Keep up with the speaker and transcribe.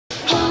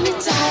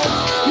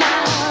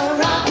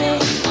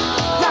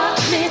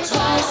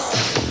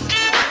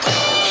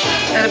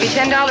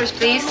$10,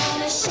 please.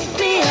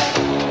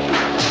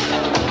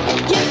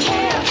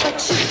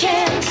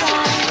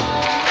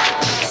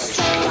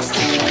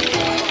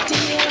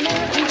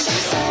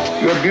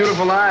 You have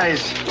beautiful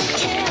eyes.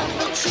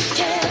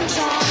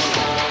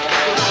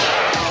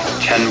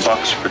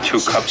 $10 for 2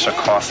 cups of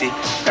coffee.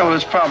 Yeah, well,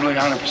 it's probably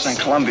 100%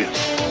 Colombian.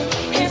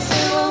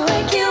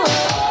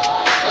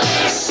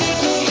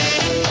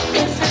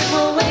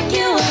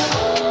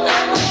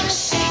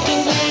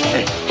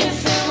 Hey,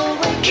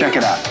 check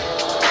it out.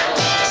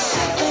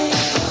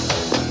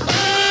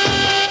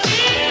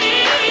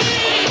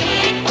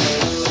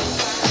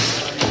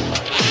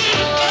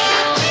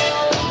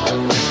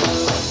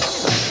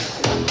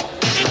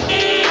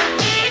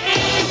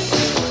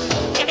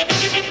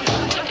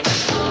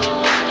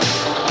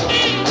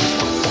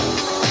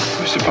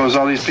 Suppose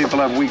all these people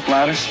have weak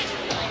bladders?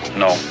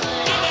 No.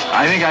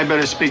 I think I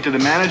better speak to the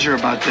manager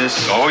about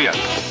this. Oh, yeah.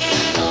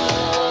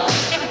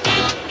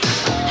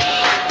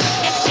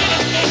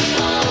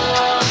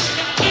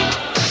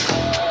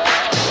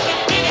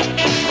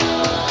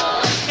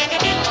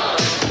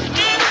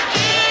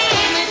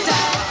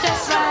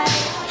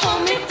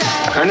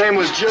 Her name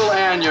was Jill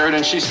Anyard,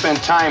 and she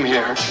spent time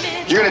here.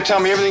 You're going to tell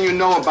me everything you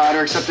know about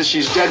her, except that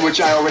she's dead, which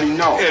I already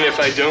know. And if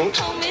I don't?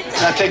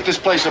 Now take this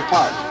place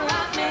apart.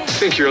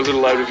 I think you're a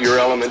little out of your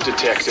element,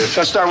 detective.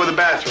 Let's start with the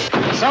bathroom.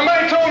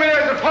 Somebody told me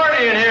there's a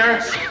party in here.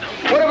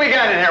 What do we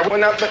got in here? Well,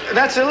 now, but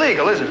that's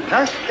illegal, isn't it?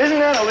 Huh? Isn't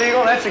that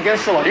illegal? That's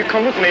against the law. You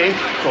come with me.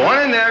 Go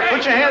on in there.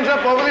 Put your hands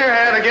up over your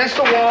head against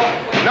the wall.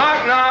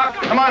 Knock, knock.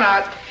 Come on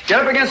out.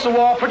 Get up against the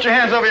wall. Put your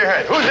hands over your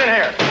head. Who's in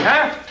here?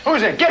 Huh?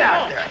 Who's in? Get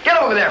out there. Get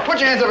over there. Put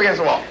your hands up against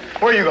the wall.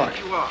 Where are you going?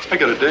 I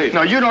got a date.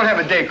 No, you don't have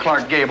a date,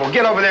 Clark Gable.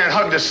 Get over there and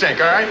hug the sink,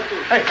 all right?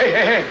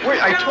 Hey. Wait,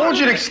 I told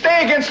you to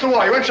stay against the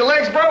wall. You want your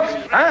legs broke?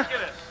 Huh?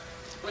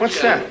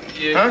 What's that?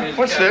 Huh?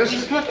 What's this?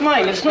 It's not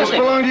mine. It's This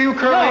nothing. belong to you,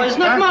 Curly? No, it's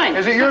not mine.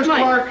 Is it yours,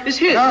 Clark? It's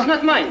his. Huh? It's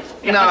not mine.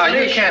 No,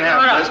 you can't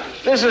have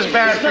this. This is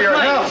bad for your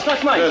health. It's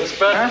not mine. It's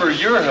bad for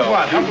your health.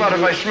 What? How about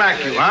if I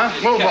smack you, huh?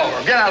 Move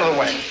over. Get out of the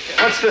way.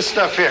 What's this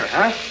stuff here,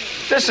 huh?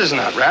 This is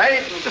not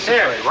right. This is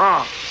very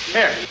wrong.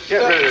 Here,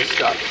 get rid of this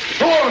stuff.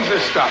 Who owns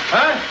this stuff,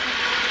 huh?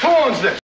 Who owns this?